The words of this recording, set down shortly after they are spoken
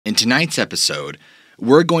In tonight's episode,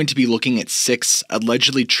 we're going to be looking at 6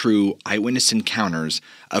 allegedly true eyewitness encounters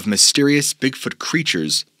of mysterious Bigfoot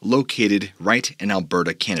creatures located right in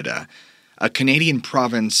Alberta, Canada, a Canadian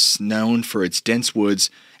province known for its dense woods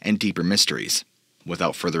and deeper mysteries.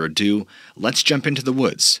 Without further ado, let's jump into the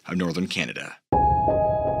woods of northern Canada.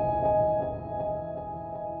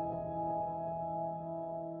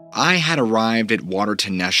 I had arrived at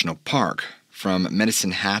Waterton National Park from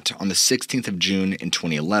Medicine Hat on the 16th of June in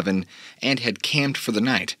 2011 and had camped for the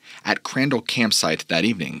night at Crandall Campsite that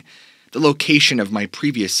evening, the location of my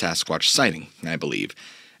previous Sasquatch sighting, I believe.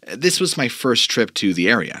 This was my first trip to the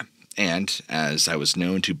area, and as I was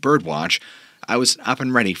known to birdwatch, I was up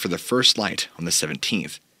and ready for the first light on the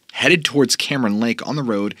 17th, headed towards Cameron Lake on the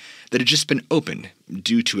road that had just been opened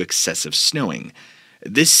due to excessive snowing.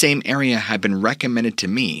 This same area had been recommended to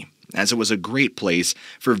me as it was a great place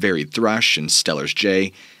for varied thrush and Steller's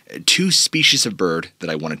jay, 2 species of bird that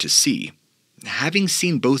I wanted to see. Having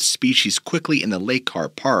seen both species quickly in the Lake Car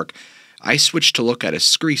Park, I switched to look at a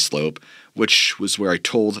scree slope, which was where I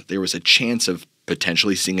told there was a chance of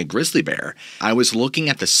potentially seeing a grizzly bear. I was looking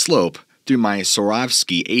at the slope through my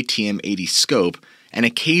Swarovski ATM-80 scope and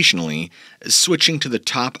occasionally switching to the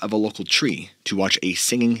top of a local tree to watch a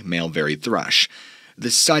singing male varied thrush. The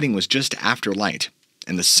sighting was just after light,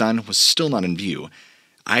 and the sun was still not in view.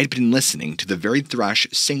 I had been listening to the varied thrush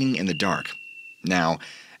singing in the dark. Now,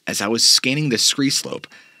 as I was scanning the scree slope,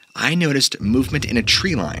 I noticed movement in a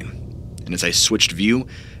tree line, and as I switched view,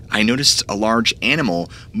 I noticed a large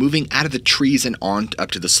animal moving out of the trees and on up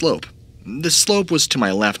to the slope. The slope was to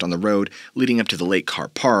my left on the road leading up to the Lake Car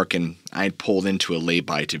Park, and I had pulled into a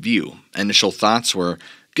lay-by to view. Initial thoughts were,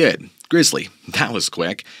 good, grizzly, that was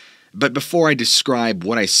quick. But before I describe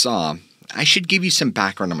what I saw, I should give you some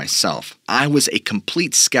background on myself. I was a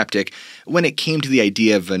complete skeptic when it came to the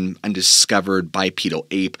idea of an undiscovered bipedal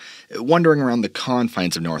ape wandering around the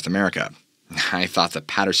confines of North America. I thought the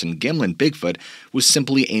Patterson-Gimlin Bigfoot was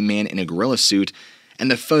simply a man in a gorilla suit, and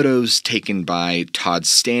the photos taken by Todd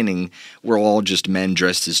Standing were all just men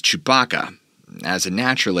dressed as Chewbacca. As a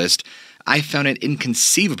naturalist, I found it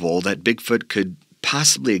inconceivable that Bigfoot could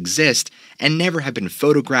possibly exist and never have been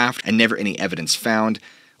photographed and never any evidence found,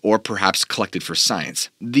 or perhaps collected for science.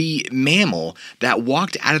 The mammal that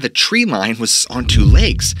walked out of the tree line was on 2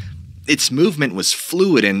 legs. Its movement was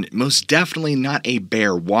fluid and most definitely not a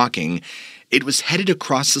bear walking. It was headed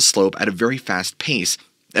across the slope at a very fast pace,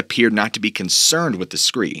 appeared not to be concerned with the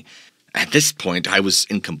scree. At this point, I was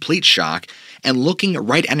in complete shock and looking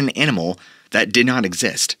right at an animal that did not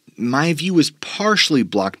exist. My view was partially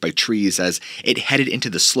blocked by trees as it headed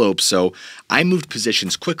into the slope, so I moved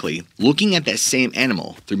positions quickly, looking at that same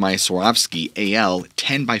animal through my Swarovski AL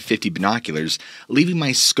 10x50 binoculars, leaving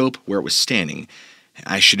my scope where it was standing.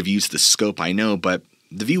 I should have used the scope, I know, but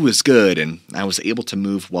the view was good and I was able to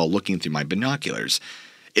move while looking through my binoculars.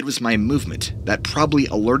 It was my movement that probably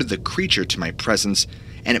alerted the creature to my presence,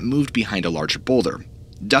 and it moved behind a larger boulder,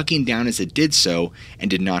 ducking down as it did so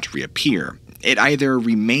and did not reappear. It either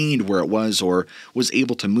remained where it was or was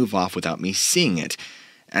able to move off without me seeing it.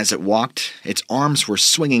 As it walked, its arms were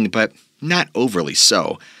swinging, but not overly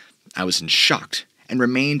so. I was in shock and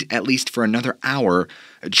remained at least for another hour,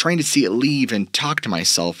 trying to see it leave and talk to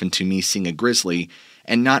myself into me seeing a grizzly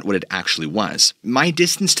and not what it actually was. My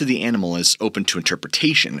distance to the animal is open to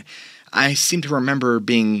interpretation. I seem to remember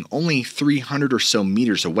being only 300 or so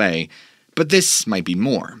meters away, but this might be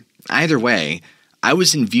more. Either way, I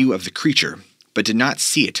was in view of the creature, but did not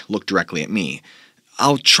see it look directly at me.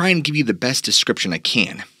 I'll try and give you the best description I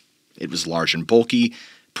can. It was large and bulky,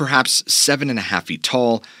 perhaps 7.5 feet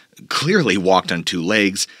tall, clearly walked on 2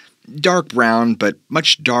 legs, dark brown but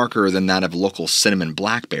much darker than that of local cinnamon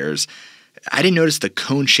black bears. I didn't notice the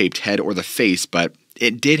cone-shaped head or the face, but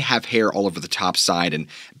it did have hair all over the top side and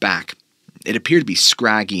back. It appeared to be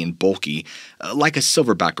scraggy and bulky, like a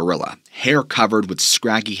silverback gorilla, hair covered with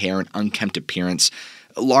scraggy hair and unkempt appearance,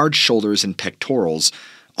 large shoulders and pectorals,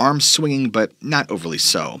 arms swinging but not overly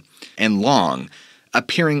so, and long,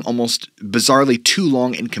 appearing almost bizarrely too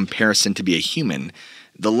long in comparison to be a human.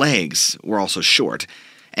 The legs were also short,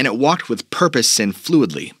 and it walked with purpose and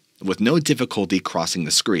fluidly, with no difficulty crossing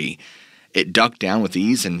the scree. It ducked down with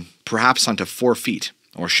ease and perhaps onto 4 feet,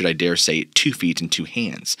 or should I dare say 2 feet and 2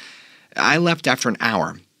 hands. I left after an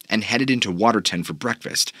hour and headed into Waterton for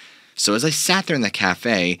breakfast, so as I sat there in the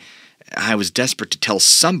cafe, I was desperate to tell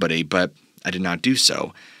somebody, but I did not do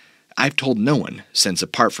so. I've told no one since,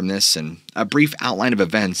 apart from this and a brief outline of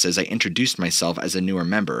events as I introduced myself as a newer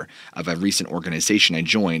member of a recent organization I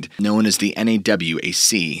joined, known as the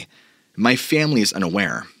NAWAC. My family is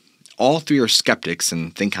unaware. all three are skeptics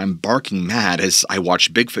and think I'm barking mad as I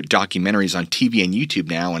watch Bigfoot documentaries on TV and YouTube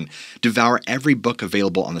now and devour every book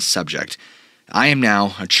available on the subject. I am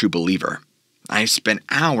now a true believer. I have spent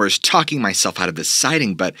hours talking myself out of this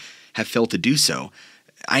sighting, but have failed to do so.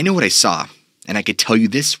 I know what I saw, and I could tell you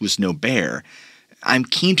this was no bear. I'm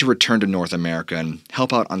keen to return to North America and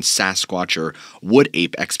help out on Sasquatch or wood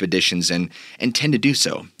ape expeditions and intend to do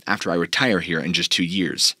so after I retire here in just 2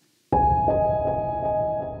 years.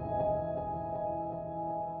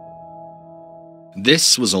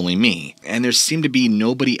 This was only me, and there seemed to be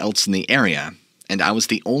nobody else in the area, and I was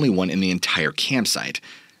the only one in the entire campsite.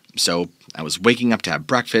 So I was waking up to have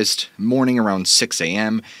breakfast, morning around 6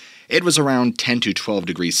 a.m. It was around 10 to 12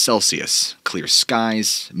 degrees Celsius, clear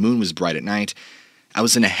skies, moon was bright at night. I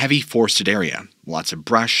was in a heavy forested area, lots of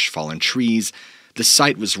brush, fallen trees. The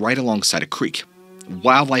site was right alongside a creek.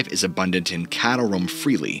 Wildlife is abundant and cattle roam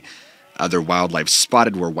freely. Other wildlife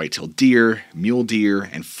spotted were white-tailed deer, mule deer,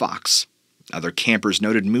 and fox. Other campers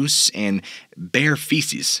noted moose and bear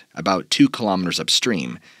feces about 2 kilometers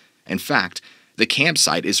upstream. In fact, the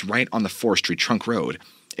campsite is right on the forestry trunk road.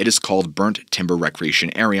 It is called Burnt Timber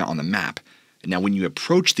Recreation Area on the map. Now, when you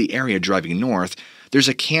approach the area driving north, there's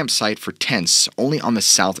a campsite for tents only on the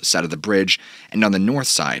south side of the bridge, and on the north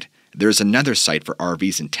side, there's another site for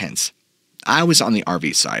RVs and tents. I was on the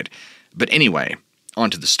RV side. But anyway,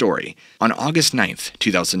 on to the story. On August 9th,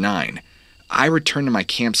 2009, I returned to my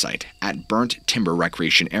campsite at Burnt Timber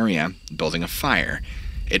Recreation Area, building a fire.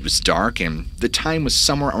 It was dark, and the time was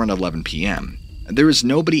somewhere around 11 p.m. There was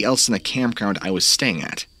nobody else in the campground I was staying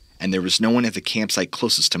at, and there was no one at the campsite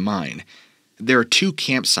closest to mine. There are 2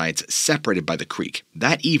 campsites separated by the creek.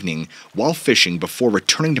 That evening, while fishing before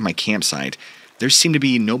returning to my campsite, there seemed to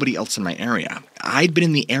be nobody else in my area. I'd been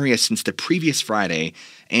in the area since the previous Friday,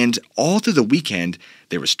 and all through the weekend,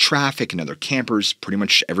 there was traffic and other campers pretty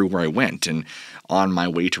much everywhere I went, and on my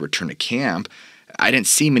way to return to camp, I didn't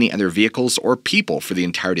see many other vehicles or people for the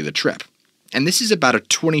entirety of the trip. And this is about a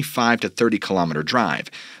 25 to 30 kilometer drive,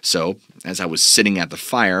 so as I was sitting at the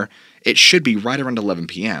fire, it should be right around 11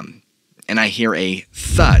 p.m., and I hear a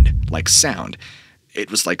thud-like sound. It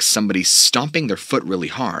was like somebody stomping their foot really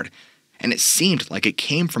hard, and it seemed like it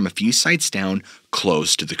came from a few sites down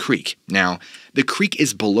close to the creek. Now, the creek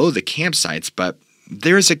is below the campsites, but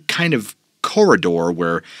there is a kind of corridor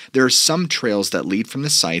where there are some trails that lead from the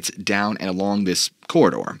sites down and along this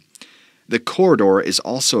corridor. The corridor is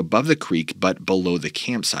also above the creek but below the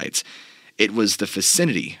campsites. It was the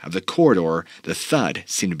vicinity of the corridor the thud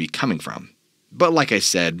seemed to be coming from. But like I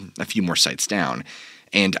said, a few more sites down,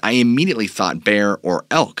 and I immediately thought bear or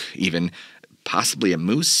elk even, possibly a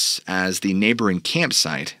moose, as the neighboring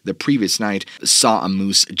campsite the previous night saw a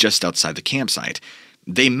moose just outside the campsite.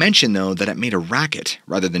 They mentioned, though, that it made a racket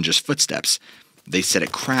rather than just footsteps. They said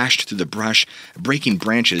it crashed through the brush, breaking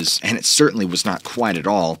branches, and it certainly was not quiet at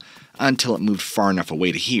all until it moved far enough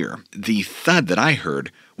away to hear. The thud that I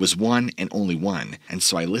heard was one and only one, and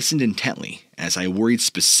so I listened intently as I worried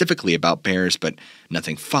specifically about bears, but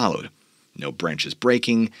nothing followed. No branches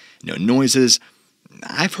breaking, no noises.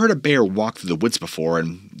 I've heard a bear walk through the woods before,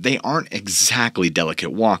 and they aren't exactly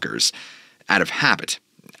delicate walkers. Out of habit,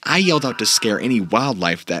 I yelled out to scare any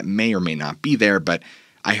wildlife that may or may not be there, but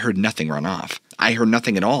I heard nothing run off. I heard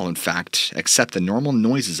nothing at all, in fact, except the normal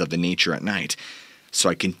noises of the nature at night. So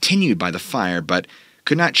I continued by the fire, but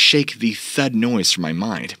could not shake the thud noise from my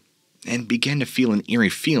mind, and began to feel an eerie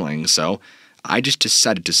feeling, so I just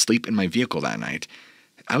decided to sleep in my vehicle that night.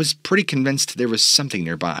 I was pretty convinced there was something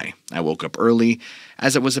nearby. I woke up early,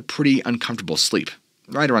 as it was a pretty uncomfortable sleep,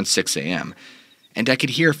 right around 6 a.m., and I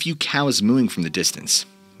could hear a few cows mooing from the distance.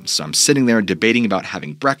 So I'm sitting there debating about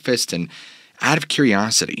having breakfast, and out of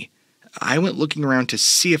curiosity, I went looking around to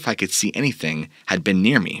see if I could see anything had been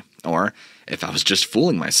near me, or if I was just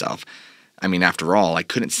fooling myself. I mean, after all, I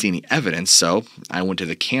couldn't see any evidence, so I went to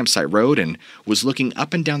the campsite road and was looking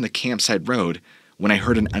up and down the campsite road when I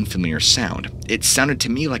heard an unfamiliar sound. It sounded to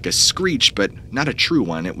me like a screech, but not a true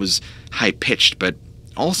one. It was high-pitched, but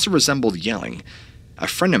also resembled yelling. A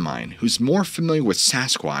friend of mine, who's more familiar with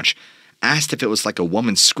Sasquatch, asked if it was like a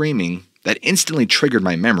woman screaming. That instantly triggered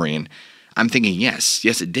my memory, and I'm thinking, yes,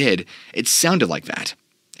 it did. It sounded like that.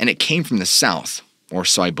 And it came from the south, or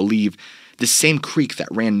so I believe, the same creek that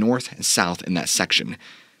ran north and south in that section.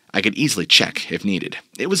 I could easily check if needed.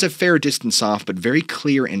 It was a fair distance off, but very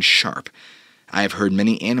clear and sharp. I have heard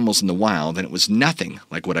many animals in the wild, and it was nothing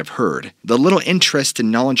like what I've heard. The little interest and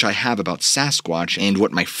knowledge I have about Sasquatch and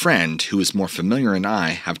what my friend, who is more familiar, and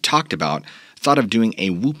I have talked about, thought of doing a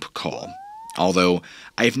whoop call, although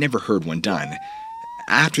I have never heard one done.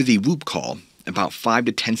 After the whoop call, about 5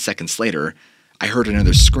 to 10 seconds later, I heard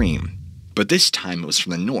another scream, but this time it was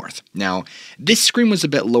from the north. Now, this scream was a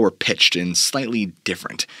bit lower pitched and slightly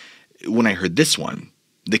different. When I heard this one,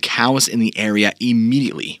 the cows in the area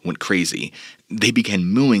immediately went crazy. They began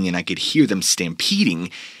mooing and I could hear them stampeding.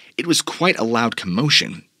 It was quite a loud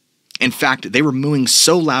commotion. In fact, they were mooing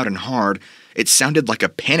so loud and hard, it sounded like a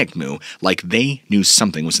panic moo, like they knew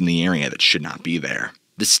something was in the area that should not be there.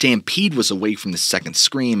 The stampede was away from the second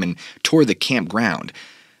scream and toward the campground.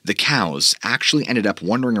 The cows actually ended up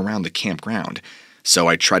wandering around the campground. So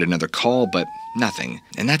I tried another call, but nothing,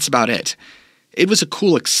 and that's about it. It was a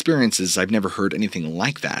cool experience as I've never heard anything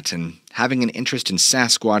like that, and having an interest in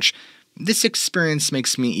Sasquatch, this experience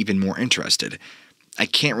makes me even more interested. I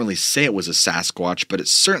can't really say it was a Sasquatch, but it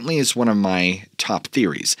certainly is one of my top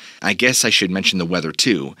theories. I guess I should mention the weather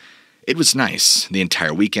too. It was nice, the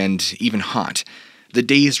entire weekend, even hot. The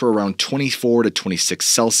days were around 24 to 26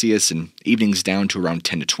 Celsius and evenings down to around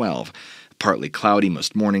 10 to 12. Partly cloudy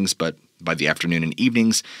most mornings, but by the afternoon and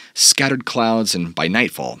evenings, scattered clouds, and by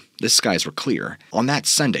nightfall, the skies were clear. On that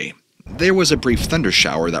Sunday, there was a brief thunder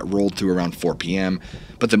shower that rolled through around 4 p.m.,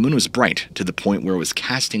 but the moon was bright to the point where it was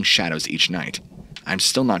casting shadows each night. I'm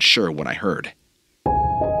still not sure what I heard.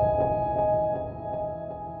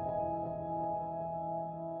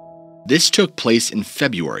 This took place in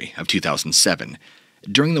February of 2007,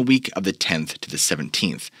 during the week of the 10th to the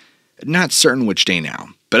 17th. Not certain which day now,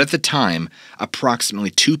 but at the time, approximately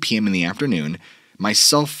 2 p.m. in the afternoon,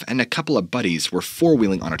 myself and a couple of buddies were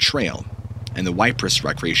four-wheeling on a trail in the Cypress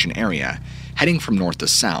Recreation Area, heading from north to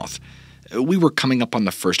south. We were coming up on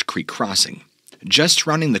the first creek crossing, just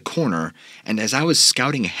rounding the corner, and as I was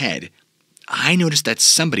scouting ahead, I noticed that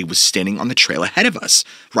somebody was standing on the trail ahead of us,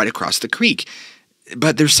 right across the creek.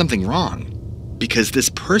 But there's something wrong, because this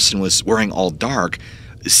person was wearing all dark,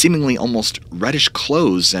 seemingly almost reddish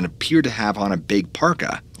clothes, and appeared to have on a big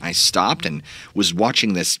parka. I stopped and was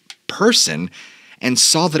watching this person and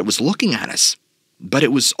saw that it was looking at us, but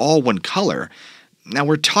it was all one color. Now,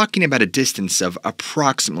 we're talking about a distance of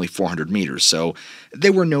approximately 400 meters, so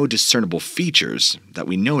there were no discernible features that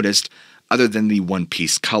we noticed other than the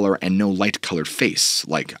one-piece color and no light-colored face,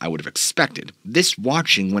 like I would have expected. This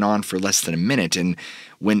watching went on for less than a minute, and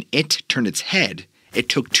when it turned its head, it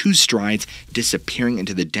took 2 strides, disappearing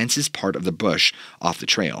into the densest part of the bush off the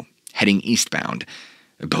trail, heading eastbound.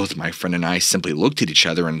 Both my friend and I simply looked at each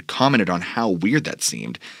other and commented on how weird that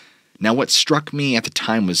seemed. Now, what struck me at the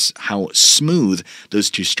time was how smooth those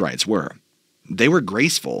 2 strides were. They were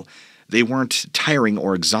graceful. They weren't tiring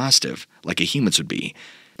or exhaustive like a human's would be.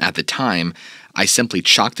 At the time, I simply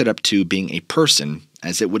chalked it up to being a person,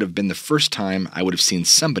 as it would have been the first time I would have seen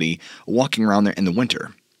somebody walking around there in the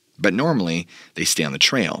winter. But normally, they stay on the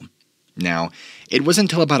trail. Now, it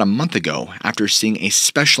wasn't until about a month ago, after seeing a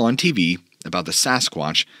special on TV about the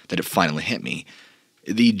Sasquatch, that it finally hit me.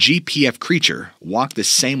 The GPF creature walked the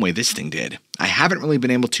same way this thing did. I haven't really been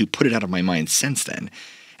able to put it out of my mind since then,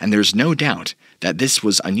 and there's no doubt that this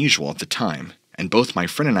was unusual at the time, and both my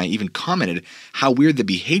friend and I even commented how weird the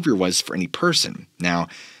behavior was for any person. Now,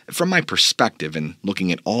 from my perspective and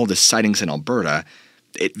looking at all the sightings in Alberta,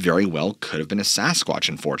 it very well could have been a Sasquatch,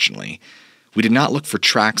 unfortunately. We did not look for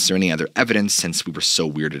tracks or any other evidence since we were so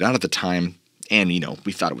weirded out at the time, and,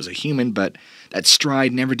 we thought it was a human, but that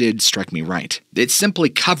stride never did strike me right. It simply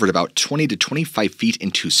covered about 20 to 25 feet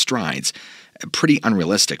in 2 strides, pretty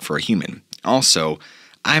unrealistic for a human. Also,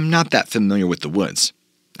 I'm not that familiar with the woods.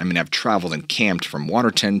 I've traveled and camped from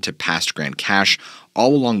Waterton to past Grand Cache,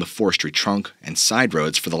 all along the forestry trunk and side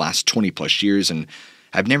roads for the last 20-plus years, and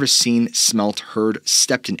I've never seen, smelt, heard,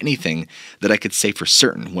 stepped in anything that I could say for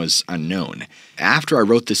certain was unknown. After I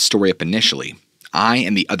wrote this story up initially, I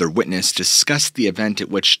and the other witness discussed the event, at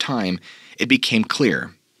which time it became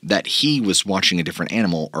clear that he was watching a different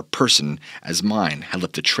animal or person, as mine had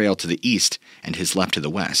left the trail to the east and his left to the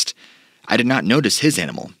west. I did not notice his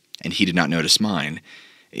animal, and he did not notice mine.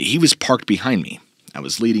 He was parked behind me. I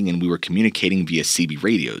was leading, and we were communicating via CB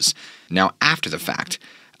radios. Now, after the fact,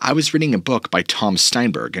 I was reading a book by Tom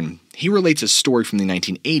Steinberg, and he relates a story from the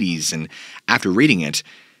 1980s, and after reading it,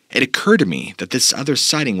 it occurred to me that this other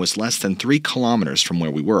sighting was less than 3 kilometers from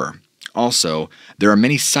where we were. Also, there are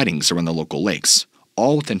many sightings around the local lakes,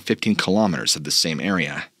 all within 15 kilometers of the same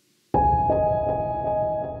area.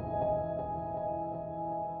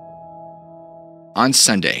 On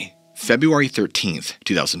Sunday, February 13th,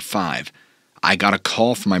 2005, I got a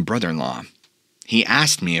call from my brother-in-law. He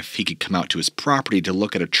asked me if he could come out to his property to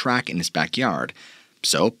look at a track in his backyard.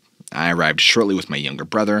 So, I arrived shortly with my younger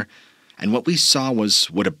brother, and what we saw was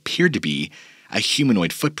what appeared to be a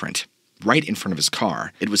humanoid footprint right in front of his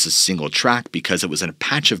car. It was a single track because it was in a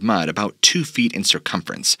patch of mud about 2 feet in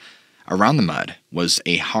circumference. Around the mud was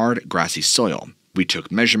a hard, grassy soil. We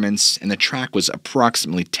took measurements, and the track was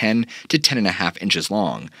approximately 10 to 10.5 inches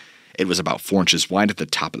long. It was about 4 inches wide at the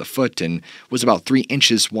top of the foot and was about 3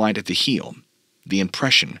 inches wide at the heel. The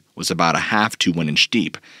impression was about a half to 1 inch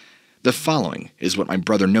deep. The following is what my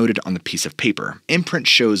brother noted on the piece of paper. Imprint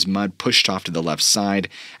shows mud pushed off to the left side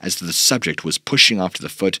as the subject was pushing off to the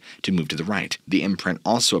foot to move to the right. The imprint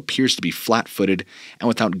also appears to be flat-footed and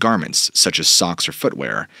without garments such as socks or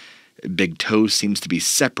footwear. Big toe seems to be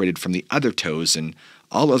separated from the other toes, and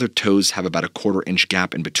all other toes have about a 1/4 inch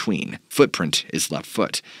gap in between. Footprint is left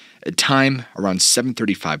foot. Time around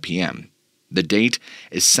 7:35 p.m. The date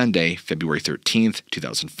is Sunday, February 13th,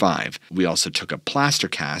 2005. We also took a plaster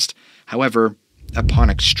cast. However, upon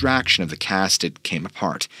extraction of the cast, it came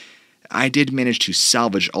apart. I did manage to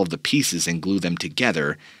salvage all of the pieces and glue them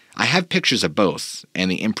together. I have pictures of both, and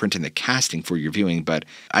the imprint and the casting for your viewing, but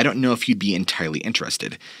I don't know if you'd be entirely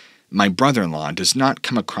interested. My brother-in-law does not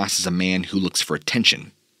come across as a man who looks for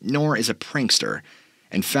attention, nor is a prankster.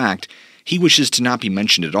 In fact, he wishes to not be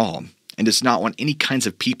mentioned at all, and does not want any kinds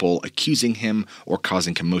of people accusing him or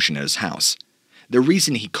causing commotion at his house. The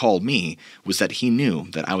reason he called me was that he knew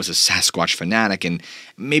that I was a Sasquatch fanatic, and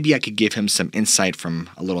maybe I could give him some insight from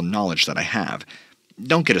a little knowledge that I have.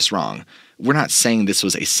 Don't get us wrong, we're not saying this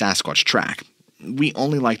was a Sasquatch track. We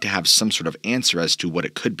only like to have some sort of answer as to what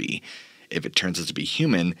it could be. If it turns out to be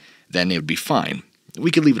human, then it would be fine.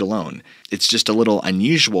 We could leave it alone. It's just a little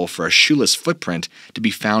unusual for a shoeless footprint to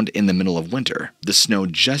be found in the middle of winter. The snow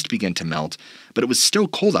just began to melt, but it was still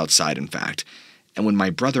cold outside, in fact. And when my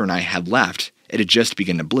brother and I had left, it had just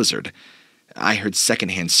begun to blizzard. I heard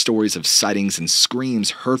secondhand stories of sightings and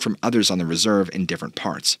screams heard from others on the reserve in different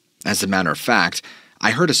parts. As a matter of fact,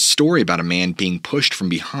 I heard a story about a man being pushed from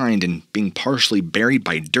behind and being partially buried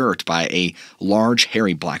by dirt by a large,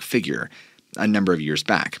 hairy black figure a number of years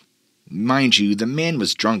back. Mind you, the man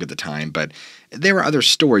was drunk at the time, but there were other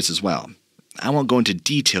stories as well. I won't go into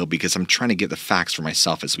detail because I'm trying to get the facts for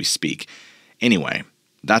myself as we speak. Anyway,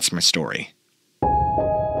 that's my story.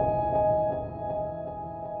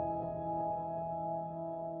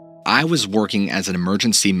 I was working as an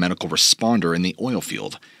emergency medical responder in the oil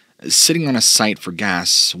field, sitting on a site for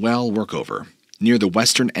gas well workover, near the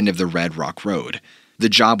western end of the Red Rock Road. The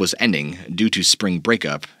job was ending due to spring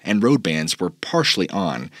breakup, and road bans were partially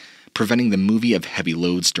on, preventing the moving of heavy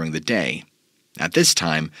loads during the day. At this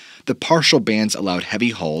time, the partial bans allowed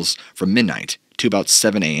heavy hauls from midnight to about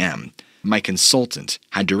 7 a.m. My consultant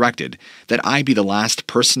had directed that I be the last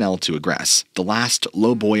personnel to egress. The last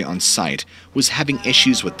lowboy on site was having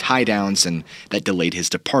issues with tie-downs, and that delayed his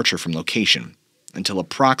departure from location. Until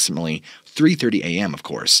approximately 3:30 a.m., of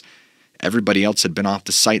course. Everybody else had been off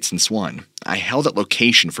the site since 1. I held at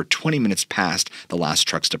location for 20 minutes past the last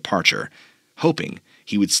truck's departure, hoping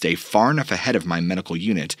he would stay far enough ahead of my medical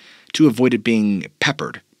unit to avoid it being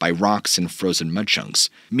peppered by rocks and frozen mud chunks,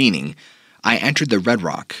 meaning I entered the Red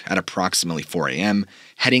Rock at approximately 4 a.m.,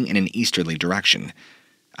 heading in an easterly direction.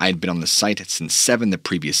 I had been on the site since 7 the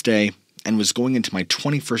previous day and was going into my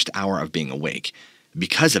 21st hour of being awake.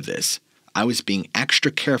 Because of this, I was being extra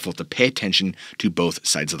careful to pay attention to both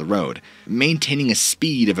sides of the road, maintaining a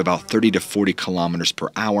speed of about 30 to 40 kilometers per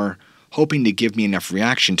hour, hoping to give me enough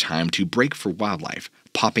reaction time to brake for wildlife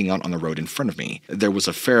popping out on the road in front of me. There was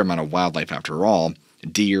a fair amount of wildlife after all: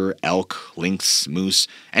 deer, elk, lynx, moose,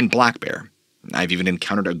 and black bear. I've even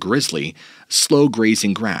encountered a grizzly slow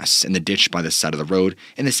grazing grass in the ditch by the side of the road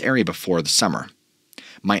in this area before the summer.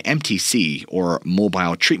 My MTC, or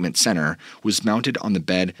Mobile Treatment Center, was mounted on the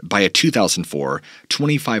bed by a 2004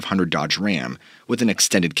 2500 Dodge Ram with an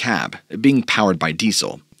extended cab, being powered by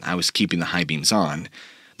diesel. I was keeping the high beams on.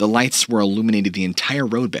 The lights were illuminating the entire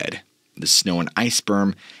roadbed, the snow and ice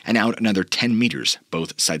berm, and out another 10 meters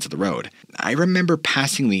both sides of the road. I remember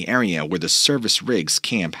passing the area where the service rigs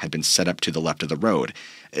camp had been set up to the left of the road,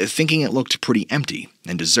 thinking it looked pretty empty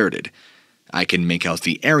and deserted. I can make out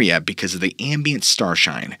the area because of the ambient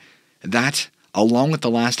starshine. That, along with the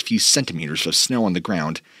last few centimeters of snow on the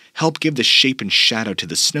ground, helped give the shape and shadow to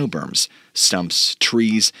the snow berms, stumps,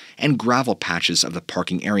 trees, and gravel patches of the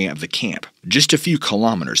parking area of the camp. Just a few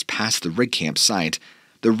kilometers past the rig camp site,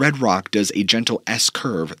 the Red Rock does a gentle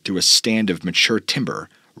S-curve through a stand of mature timber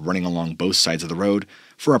running along both sides of the road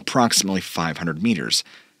for approximately 500 meters.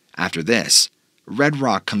 After this, Red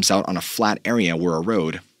Rock comes out on a flat area where a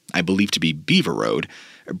road, I believe to be Beaver Road,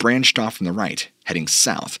 branched off from the right, heading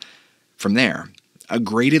south. From there, a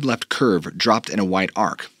graded left curve dropped in a wide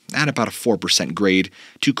arc, at about a 4% grade,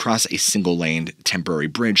 to cross a single-laned temporary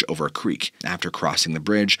bridge over a creek. After crossing the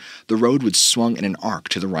bridge, the road would swung in an arc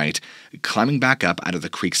to the right, climbing back up out of the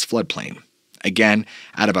creek's floodplain. again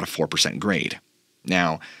at about a 4% grade.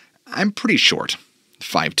 Now, I'm pretty short,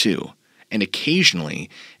 5'2", and occasionally,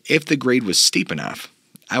 if the grade was steep enough,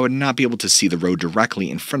 I would not be able to see the road directly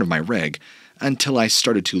in front of my rig until I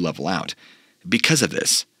started to level out. Because of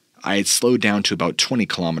this, I had slowed down to about 20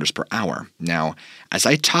 kilometers per hour. Now, as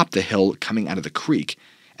I topped the hill coming out of the creek,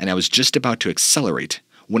 and I was just about to accelerate,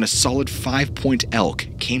 when a solid 5-point elk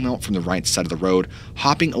came out from the right side of the road,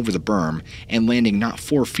 hopping over the berm and landing not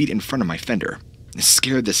 4 feet in front of my fender. It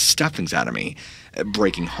scared the stuffings out of me.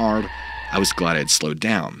 Braking hard, I was glad I had slowed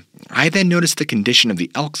down. I then noticed the condition of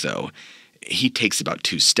the elk, though. He takes about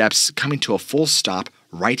 2 steps, coming to a full stop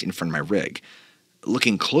right in front of my rig.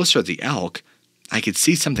 Looking closer at the elk, I could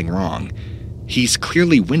see something wrong. He's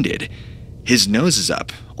clearly winded. His nose is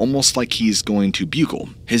up, almost like he's going to bugle.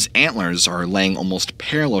 His antlers are laying almost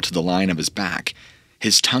parallel to the line of his back.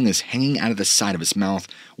 His tongue is hanging out of the side of his mouth,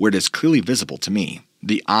 where it is clearly visible to me.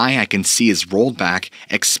 The eye I can see is rolled back,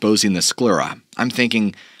 exposing the sclera. I'm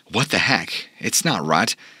thinking, what the heck? It's not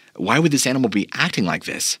rut. Why would this animal be acting like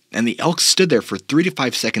this? And the elk stood there for 3 to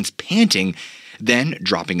 5 seconds panting, then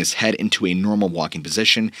dropping his head into a normal walking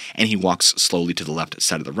position, and he walks slowly to the left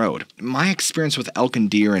side of the road. My experience with elk and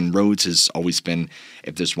deer and roads has always been,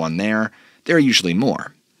 if there's one there are usually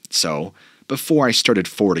more. So, before I started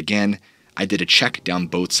forward again, I did a check down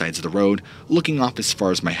both sides of the road, looking off as far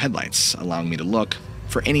as my headlights, allowing me to look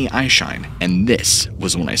for any eye shine, and this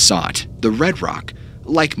was when I saw it. The red rock,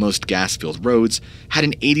 like most gas-filled roads, had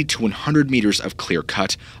an 80 to 100 meters of clear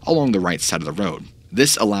cut along the right side of the road.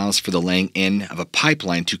 This allows for the laying in of a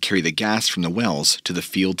pipeline to carry the gas from the wells to the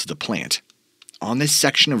field to the plant. On this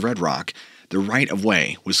section of red rock, the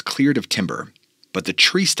right-of-way was cleared of timber, but the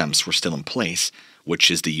tree stumps were still in place, which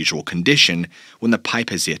is the usual condition when the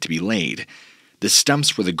pipe has yet to be laid. The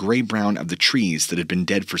stumps were the gray-brown of the trees that had been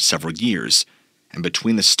dead for several years, and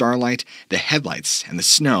between the starlight, the headlights, and the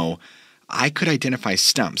snow, I could identify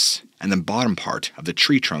stumps and the bottom part of the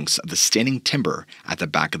tree trunks of the standing timber at the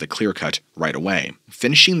back of the clear cut right away.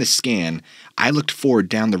 Finishing the scan, I looked forward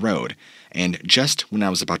down the road, and just when I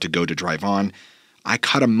was about to go to drive on, I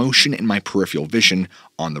caught a motion in my peripheral vision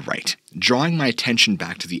on the right, drawing my attention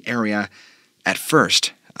back to the area. At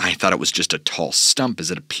first, I thought it was just a tall stump as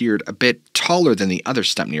it appeared a bit taller than the other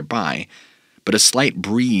stump nearby, but a slight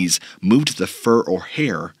breeze moved the fur or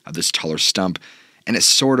hair of this taller stump, and it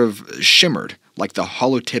sort of shimmered like the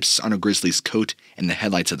hollow tips on a grizzly's coat in the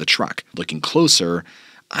headlights of the truck. Looking closer,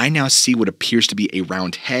 I now see what appears to be a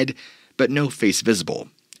round head, but no face visible,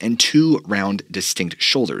 and 2 round, distinct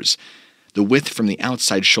shoulders. The width from the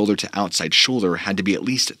outside shoulder to outside shoulder had to be at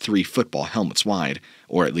least 3 football helmets wide,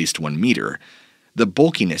 or at least 1 meter. The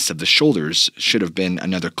bulkiness of the shoulders should have been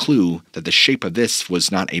another clue that the shape of this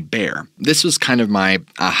was not a bear. This was kind of my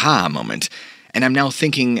aha moment, and I'm now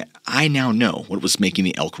thinking I now know what was making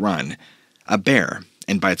the elk run. A bear,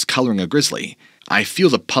 and by its coloring a grizzly. I feel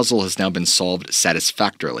the puzzle has now been solved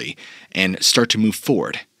satisfactorily, and start to move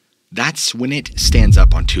forward. That's when it stands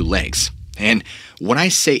up on 2 legs. And when I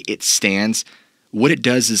say it stands, what it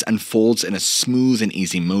does is unfolds in a smooth and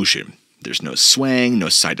easy motion. There's no swaying, no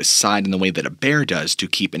side to side in the way that a bear does to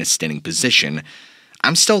keep in a standing position.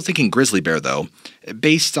 I'm still thinking grizzly bear though,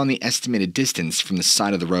 based on the estimated distance from the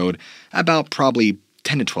side of the road, about probably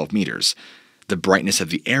 10 to 12 meters. The brightness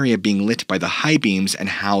of the area being lit by the high beams and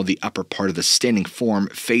how the upper part of the standing form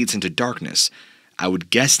fades into darkness. I would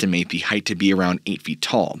guesstimate the height to be around 8 feet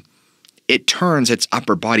tall. It turns its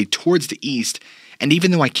upper body towards the east, and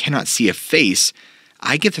even though I cannot see a face,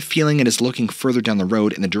 I get the feeling it is looking further down the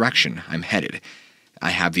road in the direction I'm headed.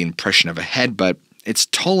 I have the impression of a head, but it's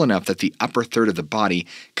tall enough that the upper third of the body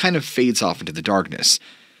kind of fades off into the darkness,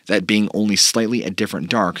 that being only slightly a different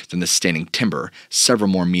dark than the standing timber, several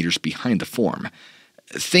more meters behind the form.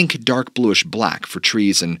 Think dark bluish black for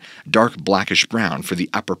trees and dark blackish brown for the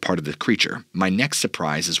upper part of the creature. My next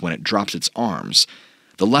surprise is when it drops its arms.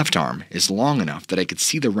 The left arm is long enough that I could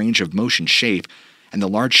see the range of motion shape and the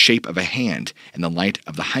large shape of a hand in the light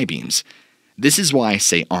of the high beams. This is why I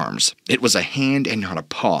say arms. It was a hand and not a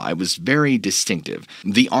paw. It was very distinctive.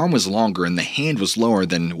 The arm was longer and the hand was lower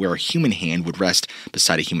than where a human hand would rest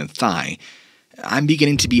beside a human thigh. I'm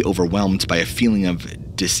beginning to be overwhelmed by a feeling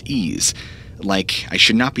of dis-ease, like I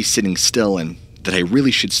should not be sitting still and that I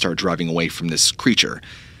really should start driving away from this creature.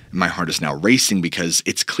 My heart is now racing because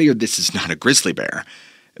it's clear this is not a grizzly bear.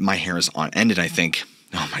 My hair is on end and I think,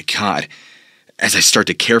 oh my God. As I start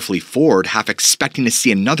to carefully forward, half expecting to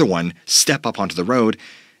see another one step up onto the road,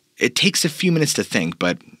 it takes a few minutes to think,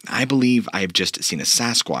 but I believe I have just seen a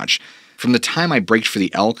Sasquatch. From the time I braked for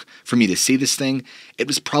the elk, for me to see this thing, it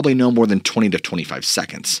was probably no more than 20 to 25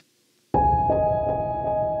 seconds.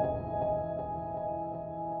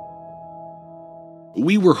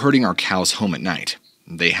 We were herding our cows home at night.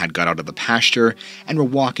 They had got out of the pasture and were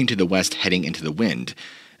walking to the west heading into the wind.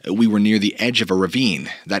 We were near the edge of a ravine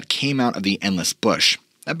that came out of the endless bush,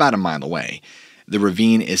 about a mile away. The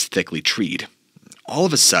ravine is thickly treed. All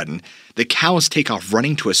of a sudden, the cows take off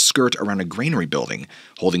running to a skirt around a granary building,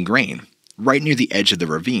 holding grain, right near the edge of the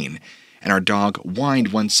ravine, and our dog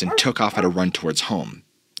whined once and took off at a run towards home,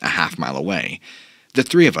 a half-mile away. The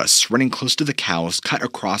three of us, running close to the cows, cut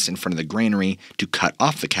across in front of the granary to cut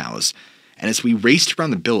off the cows, and as we raced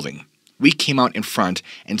around the building, we came out in front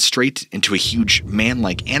and straight into a huge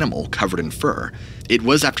man-like animal covered in fur. It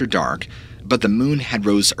was after dark, but the moon had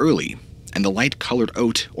rose early, and the light-colored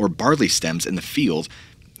oat or barley stems in the field,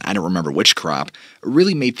 I don't remember which crop,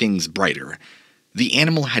 really made things brighter. The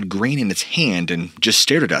animal had grain in its hand and just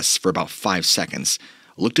stared at us for about 5 seconds,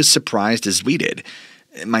 looked as surprised as we did.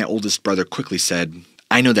 My oldest brother quickly said,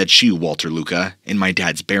 "I know that's you, Walter Luca, in my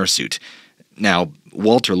dad's bear suit." Now,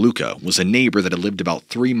 Walter Luca was a neighbor that had lived about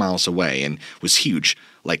 3 miles away and was huge,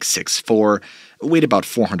 like 6'4", weighed about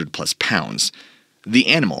 400 plus pounds. The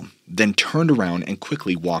animal then turned around and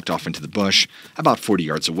quickly walked off into the bush about 40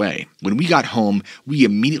 yards away. When we got home, we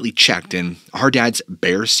immediately checked, and our dad's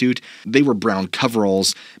bear suit, they were brown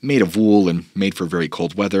coveralls made of wool and made for very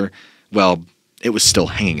cold weather. Well, it was still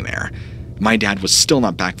hanging there. My dad was still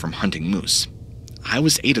not back from hunting moose. I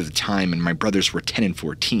was 8 at the time, and my brothers were 10 and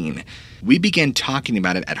 14. We began talking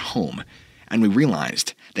about it at home, and we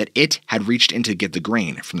realized that it had reached in to get the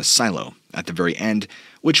grain from the silo at the very end,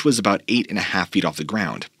 which was about 8.5 feet off the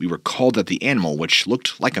ground. We recalled that the animal, which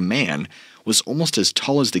looked like a man, was almost as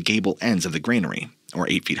tall as the gable ends of the granary, or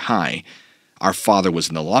 8 feet high. Our father was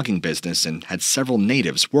in the logging business and had several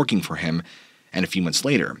natives working for him, and a few months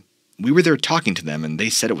later, we were there talking to them, and they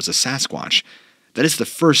said it was a Sasquatch. That is the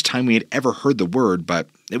first time we had ever heard the word, but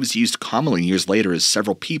it was used commonly years later as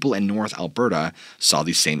several people in North Alberta saw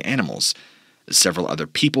these same animals. Several other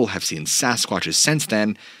people have seen Sasquatches since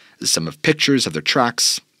then. Some have pictures of their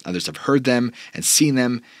tracks, others have heard them and seen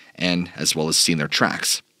them, and as well as seen their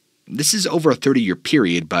tracks. This is over a 30-year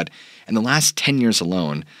period, but in the last 10 years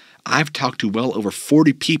alone, I've talked to well over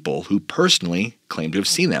 40 people who personally claim to have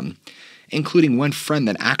seen them, including one friend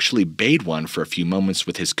that actually bayed one for a few moments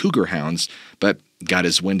with his cougar hounds, but got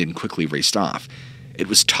his wind and quickly raced off. It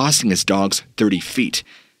was tossing his dogs 30 feet.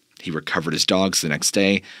 He recovered his dogs the next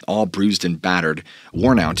day, all bruised and battered,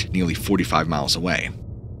 worn out nearly 45 miles away.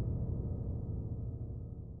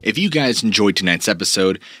 If you guys enjoyed tonight's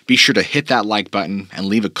episode, be sure to hit that like button and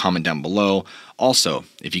leave a comment down below. Also,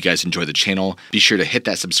 if you guys enjoy the channel, be sure to hit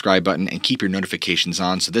that subscribe button and keep your notifications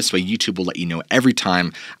on, so this way YouTube will let you know every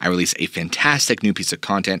time I release a fantastic new piece of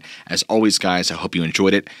content. As always, guys, I hope you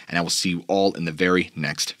enjoyed it, and I will see you all in the very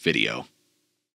next video.